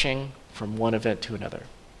rushing from one event to another?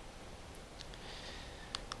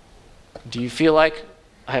 Do you feel like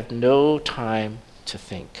I have no time to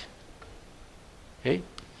think? Okay?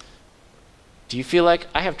 Do you feel like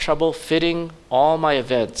I have trouble fitting all my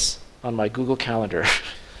events on my Google Calendar?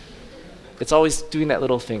 It's always doing that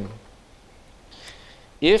little thing.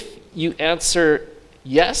 If you answer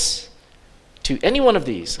yes to any one of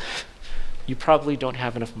these, you probably don't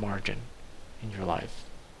have enough margin in your life.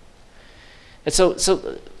 And so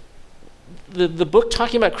the book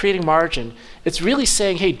talking about creating margin, it's really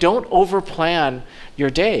saying, hey, don't overplan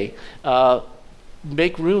your day.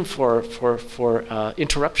 Make room for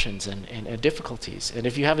interruptions and difficulties. And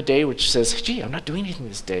if you have a day which says, gee, I'm not doing anything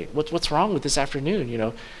this day, what's wrong with this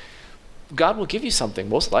afternoon? God will give you something,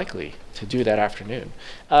 most likely, to do that afternoon.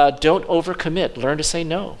 Don't overcommit. Learn to say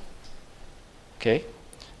no. Okay?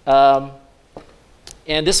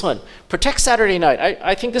 And this one, protect Saturday night.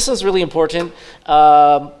 I think this is really important.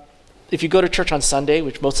 If you go to church on Sunday,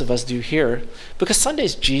 which most of us do here, because Sunday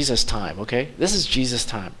is Jesus' time, okay? This is Jesus'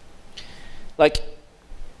 time. Like,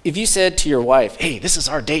 if you said to your wife, hey, this is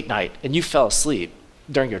our date night, and you fell asleep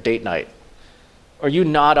during your date night, or you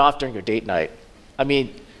nod off during your date night. I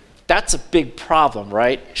mean, that's a big problem,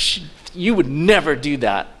 right? You would never do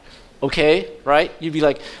that, okay? Right? You'd be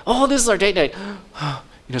like, oh, this is our date night.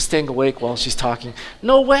 Staying awake while she's talking.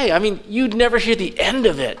 No way. I mean, you'd never hear the end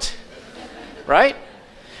of it, right?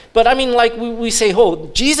 But I mean, like we say, oh,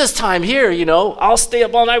 Jesus time here, I'll stay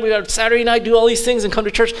up all night. We got Saturday night, do all these things and come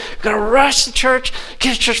to church. We got to rush to church,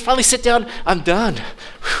 get to church, finally sit down. I'm done.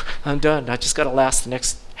 I'm done. I just got to last the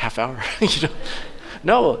next half hour.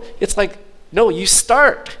 No, it's like, no, you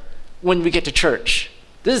start when we get to church.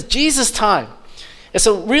 This is Jesus time. And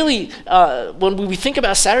so really, when we think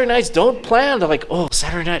about Saturday nights, don't plan to like, oh,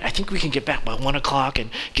 Saturday night, I think we can get back by 1 o'clock and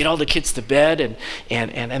get all the kids to bed and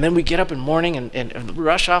then we get up in the morning and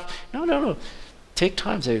rush off. No. Take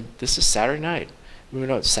time. Say, this is Saturday night.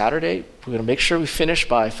 It's Saturday. We're going to make sure we finish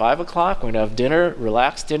by 5 o'clock. We're going to have dinner,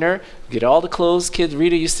 relaxed dinner, get all the clothes.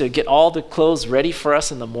 Rita used to get all the clothes ready for us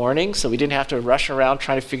in the morning so we didn't have to rush around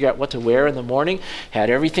trying to figure out what to wear in the morning. Had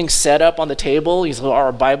everything set up on the table.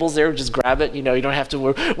 Our Bible's there, just grab it. You don't have to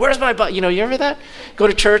worry. Where's my Bible? You ever that? Go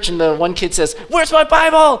to church and the one kid says, where's my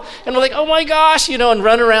Bible? And we're like, oh my gosh, and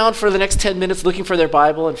run around for the next 10 minutes looking for their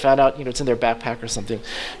Bible and found out, it's in their backpack or something.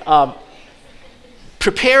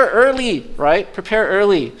 Prepare early, right? Prepare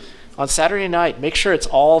early on Saturday night. Make sure it's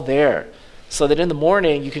all there so that in the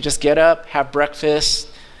morning you can just get up, have breakfast,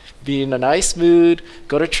 be in a nice mood,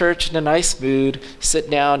 go to church in a nice mood, sit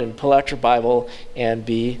down and pull out your Bible and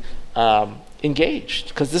be engaged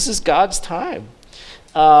because this is God's time.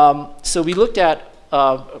 So we looked at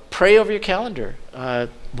pray over your calendar.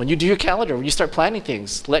 When you do your calendar, when you start planning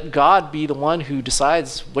things, let God be the one who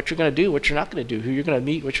decides what you're going to do, what you're not going to do, who you're going to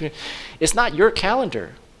meet. It's not your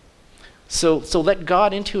calendar. So let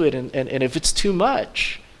God into it, and if it's too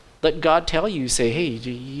much, let God tell you, say, hey,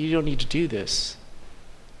 you don't need to do this.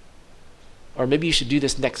 Or maybe you should do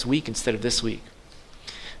this next week instead of this week.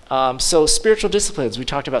 So spiritual disciplines, we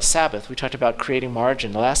talked about Sabbath, we talked about creating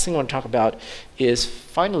margin. The last thing I want to talk about is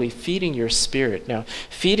finally feeding your spirit. Now,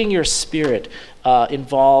 feeding your spirit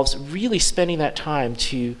involves really spending that time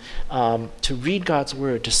to read God's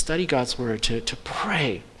word, to study God's word, to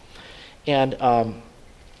pray, and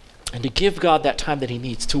to give God that time that he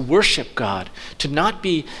needs, to worship God, to not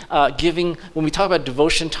be giving, when we talk about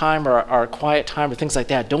devotion time or our quiet time or things like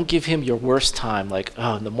that, don't give him your worst time, like,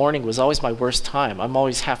 oh, in the morning was always my worst time. I'm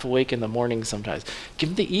always half awake in the morning sometimes.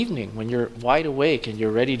 Give him the evening when you're wide awake and you're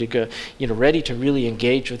ready to go, ready to really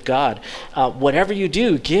engage with God. Whatever you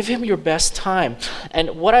do, give him your best time.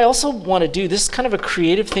 And what I also want to do, this is kind of a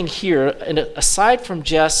creative thing here, and aside from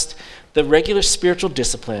just the regular spiritual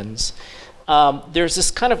disciplines, there's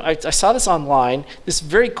this kind of, I saw this online, this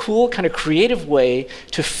very cool kind of creative way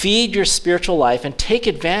to feed your spiritual life and take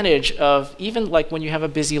advantage of even like when you have a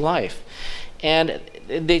busy life. And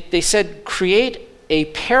they said create a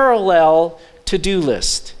parallel to-do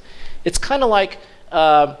list. It's kind of like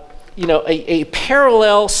a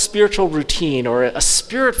parallel spiritual routine or a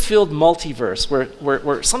spirit-filled multiverse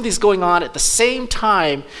where something's going on at the same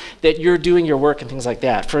time that you're doing your work and things like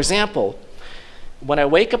that. For example, when I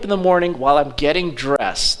wake up in the morning while I'm getting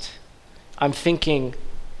dressed, I'm thinking,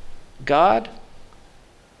 God,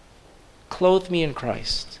 clothe me in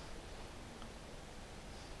Christ.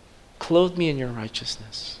 Clothe me in your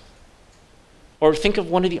righteousness. Or think of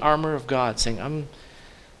one of the armor of God, saying,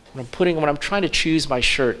 when I'm trying to choose my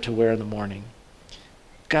shirt to wear in the morning,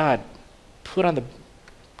 God,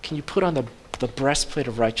 can you put on the breastplate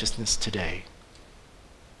of righteousness today?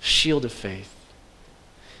 Shield of faith.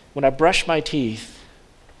 When I brush my teeth,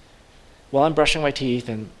 while I'm brushing my teeth,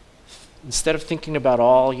 and instead of thinking about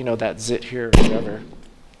all, that zit here or whatever,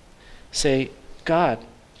 say, God,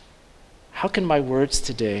 how can my words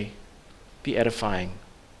today be edifying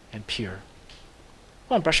and pure?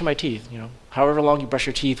 Well, I'm brushing my teeth, However long you brush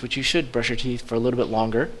your teeth, which you should brush your teeth for a little bit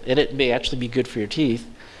longer, and it may actually be good for your teeth.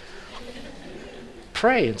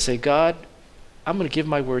 Pray and say, God, I'm going to give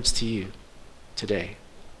my words to you today.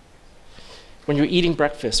 When you're eating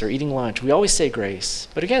breakfast or eating lunch, we always say grace.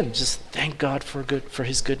 But again, just thank God for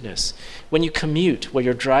his goodness. When you commute, while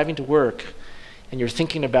you're driving to work, and you're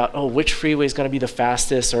thinking about, which freeway is going to be the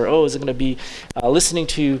fastest, or, is it going to be listening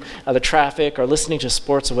to the traffic or listening to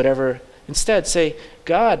sports or whatever, instead say,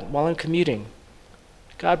 God, while I'm commuting,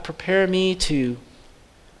 God, prepare me to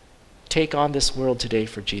take on this world today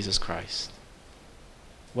for Jesus Christ.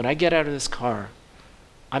 When I get out of this car,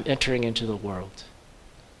 I'm entering into the world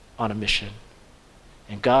on a mission.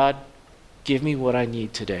 And God, give me what I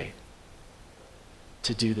need today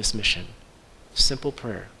to do this mission. Simple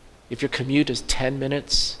prayer. If your commute is 10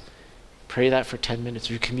 minutes, pray that for 10 minutes.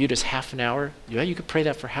 If your commute is half an hour, you could pray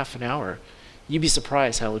that for half an hour. You'd be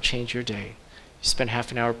surprised how it will change your day. You spend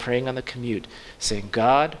half an hour praying on the commute, saying,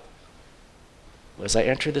 God, as I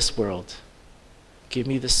enter this world, give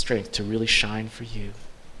me the strength to really shine for you.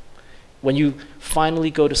 When you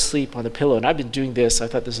finally go to sleep on the pillow, and I've been doing this, I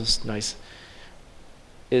thought this was nice,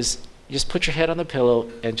 is just put your head on the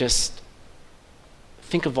pillow and just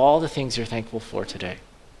think of all the things you're thankful for today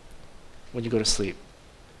when you go to sleep.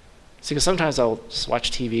 See, because sometimes I'll just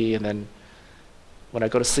watch TV, and then when I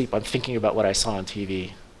go to sleep, I'm thinking about what I saw on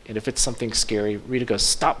TV. And if it's something scary, Rita goes,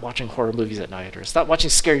 stop watching horror movies at night, or stop watching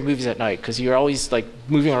scary movies at night, because you're always like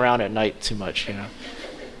moving around at night too much, you know.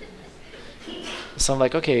 So I'm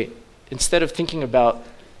like, okay, instead of thinking about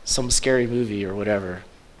some scary movie or whatever,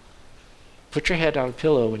 put your head on a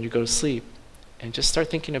pillow when you go to sleep and just start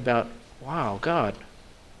thinking about, wow, God,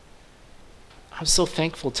 I'm so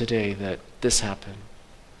thankful today that this happened.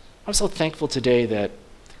 I'm so thankful today that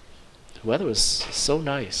the weather was so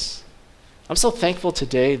nice. I'm so thankful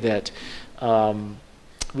today that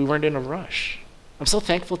we weren't in a rush. I'm so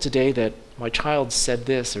thankful today that my child said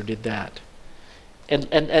this or did that.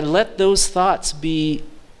 And let those thoughts be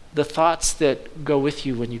the thoughts that go with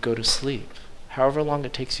you when you go to sleep, however long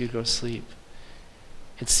it takes you to go to sleep,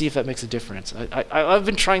 and see if that makes a difference. I've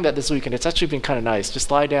been trying that this week, and it's actually been kind of nice.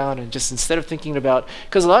 Just lie down and just, instead of thinking about,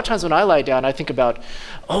 because a lot of times when I lie down, I think about,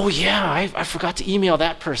 oh yeah, I forgot to email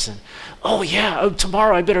that person. Oh yeah,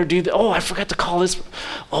 tomorrow I better do that. Oh, I forgot to call this.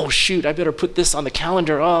 Oh shoot, I better put this on the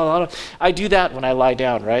calendar. Oh, I do that when I lie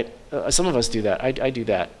down, right? Some of us do that. I do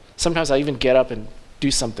that. Sometimes I even get up and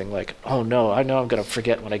do something like, oh no, I know I'm going to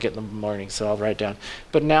forget when I get in the morning, so I'll write down.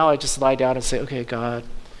 But now I just lie down and say, okay, God,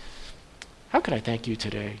 how can I thank you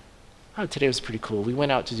today? Oh, today was pretty cool. We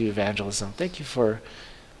went out to do evangelism. Thank you for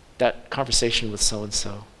that conversation with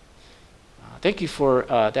so-and-so. Thank you for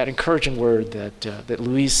that encouraging word that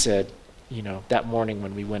Louise said, that morning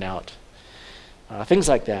when we went out. Things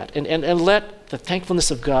like that. And let the thankfulness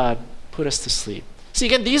of God put us to sleep. See,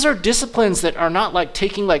 again, these are disciplines that are not like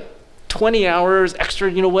taking like 20 hours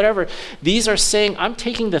extra, whatever. These are saying, I'm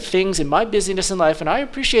taking the things in my busyness in life, and I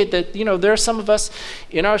appreciate that, there are some of us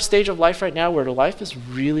in our stage of life right now where life is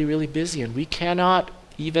really, really busy, and we cannot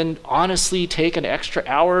even honestly take an extra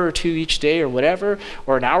hour or two each day or whatever,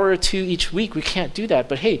 or an hour or two each week. We can't do that.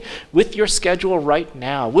 But hey, with your schedule right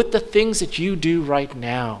now, with the things that you do right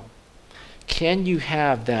now, can you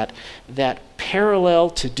have that parallel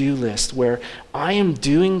to-do list where I am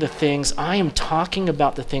doing the things, I am talking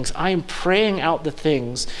about the things, I am praying out the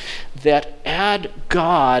things that add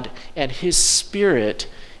God and His Spirit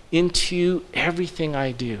into everything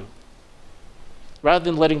I do, rather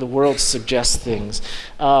than letting the world suggest things.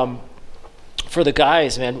 For the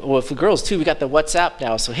guys, man, well, for the girls too, we got the WhatsApp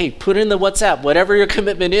now. So hey, put in the WhatsApp, whatever your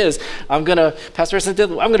commitment is. Pastor said,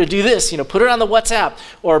 I'm gonna do this. Put it on the WhatsApp,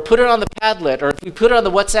 or put it on the Padlet. Or if we put it on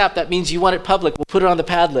the WhatsApp, that means you want it public. We'll put it on the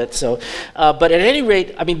Padlet. So, but at any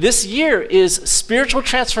rate, this year is spiritual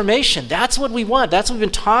transformation. That's what we want. That's what we've been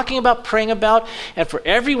talking about, praying about. And for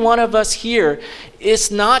every one of us here,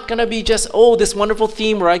 it's not going to be just, this wonderful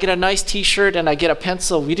theme where I get a nice T-shirt and I get a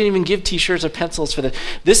pencil. We didn't even give T-shirts or pencils for this.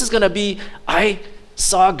 This is going to be, I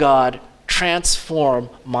saw God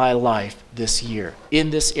transform my life this year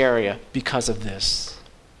in this area because of this.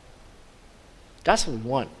 That's what we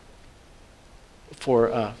want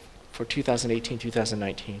for 2018,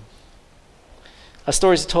 2019. A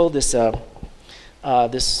story's told this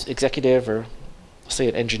executive, or say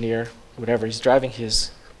an engineer, whatever, he's driving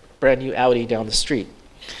his brand new Audi down the street.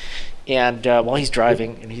 And while he's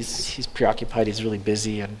driving, and he's preoccupied, he's really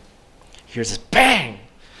busy, and he hears this bang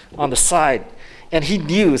on the side. And he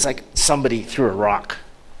knew it's like somebody threw a rock,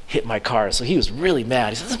 hit my car. So he was really mad.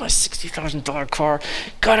 He said, this is my $60,000 car.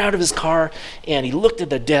 Got out of his car, and he looked at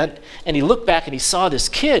the dent, and he looked back, and he saw this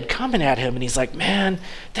kid coming at him, and he's like, man,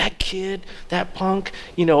 that kid, that punk,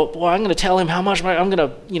 boy, I'm going to tell him how much, I'm going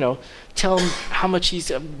to, tell him how much he's,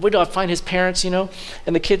 where do I find his parents, And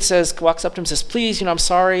the kid walks up to him and says, please, I'm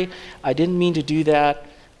sorry. I didn't mean to do that.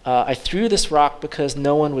 I threw this rock because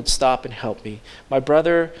no one would stop and help me. My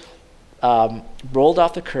brother rolled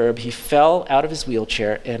off the curb. He fell out of his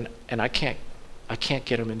wheelchair, and I can't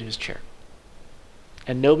get him into his chair.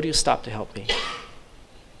 And nobody would stop to help me.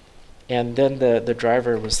 And then the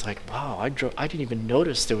driver was like, wow, I didn't even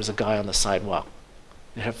notice there was a guy on the sidewalk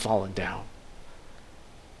that had fallen down.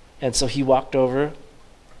 And so he walked over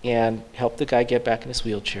and helped the guy get back in his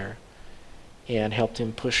wheelchair and helped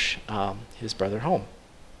him push his brother home.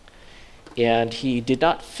 And he did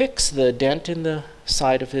not fix the dent in the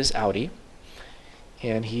side of his Audi.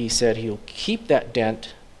 And he said he'll keep that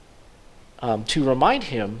dent to remind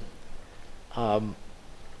him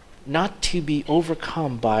not to be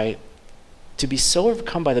overcome by to be so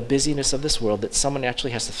overcome by the busyness of this world that someone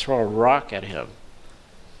actually has to throw a rock at him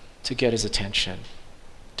to get his attention,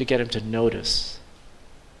 to get him to notice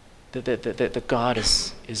that God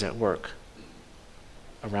is at work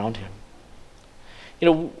around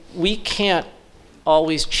him. We can't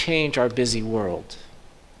always change our busy world.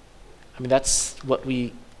 I mean, that's what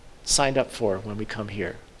we signed up for when we come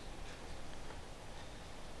here.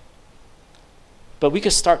 But we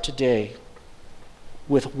could start today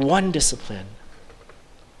with one discipline,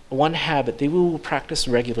 one habit that we will practice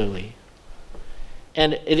regularly.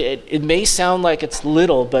 And it may sound like it's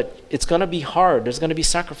little, but it's going to be hard. There's going to be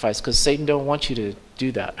sacrifice because Satan don't want you to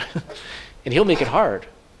do that. And he'll make it hard.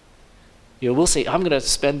 We'll say, I'm going to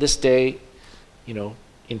spend this day,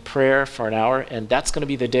 in prayer for an hour, and that's going to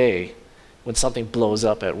be the day when something blows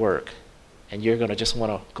up at work, and you're going to just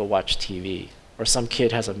want to go watch TV. Or some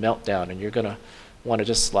kid has a meltdown, and you're going to want to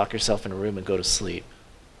just lock yourself in a room and go to sleep.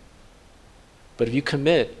 But if you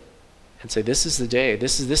commit and say, this is the day,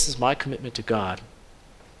 this is my commitment to God,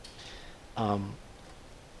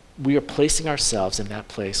 we are placing ourselves in that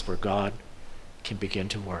place where God can begin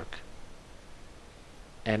to work.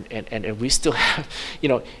 And we still have,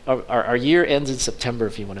 our year ends in September,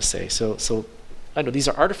 if you want to say. So I know these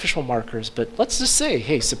are artificial markers, but let's just say,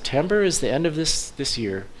 hey, September is the end of this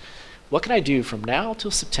year. What can I do from now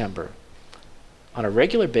till September on a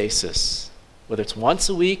regular basis, whether it's once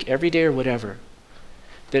a week, every day, or whatever,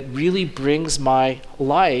 that really brings my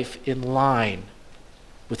life in line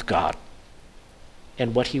with God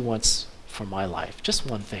and what he wants for my life? Just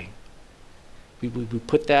one thing. We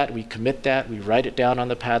put that, we commit that, we write it down on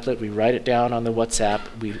the Padlet, we write it down on the WhatsApp,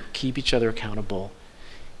 we keep each other accountable.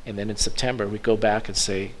 And then in September, we go back and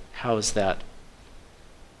say, how has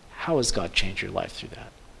God changed your life through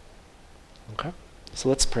that? Okay? So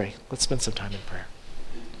let's pray. Let's spend some time in prayer.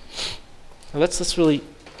 Now let's really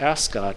ask God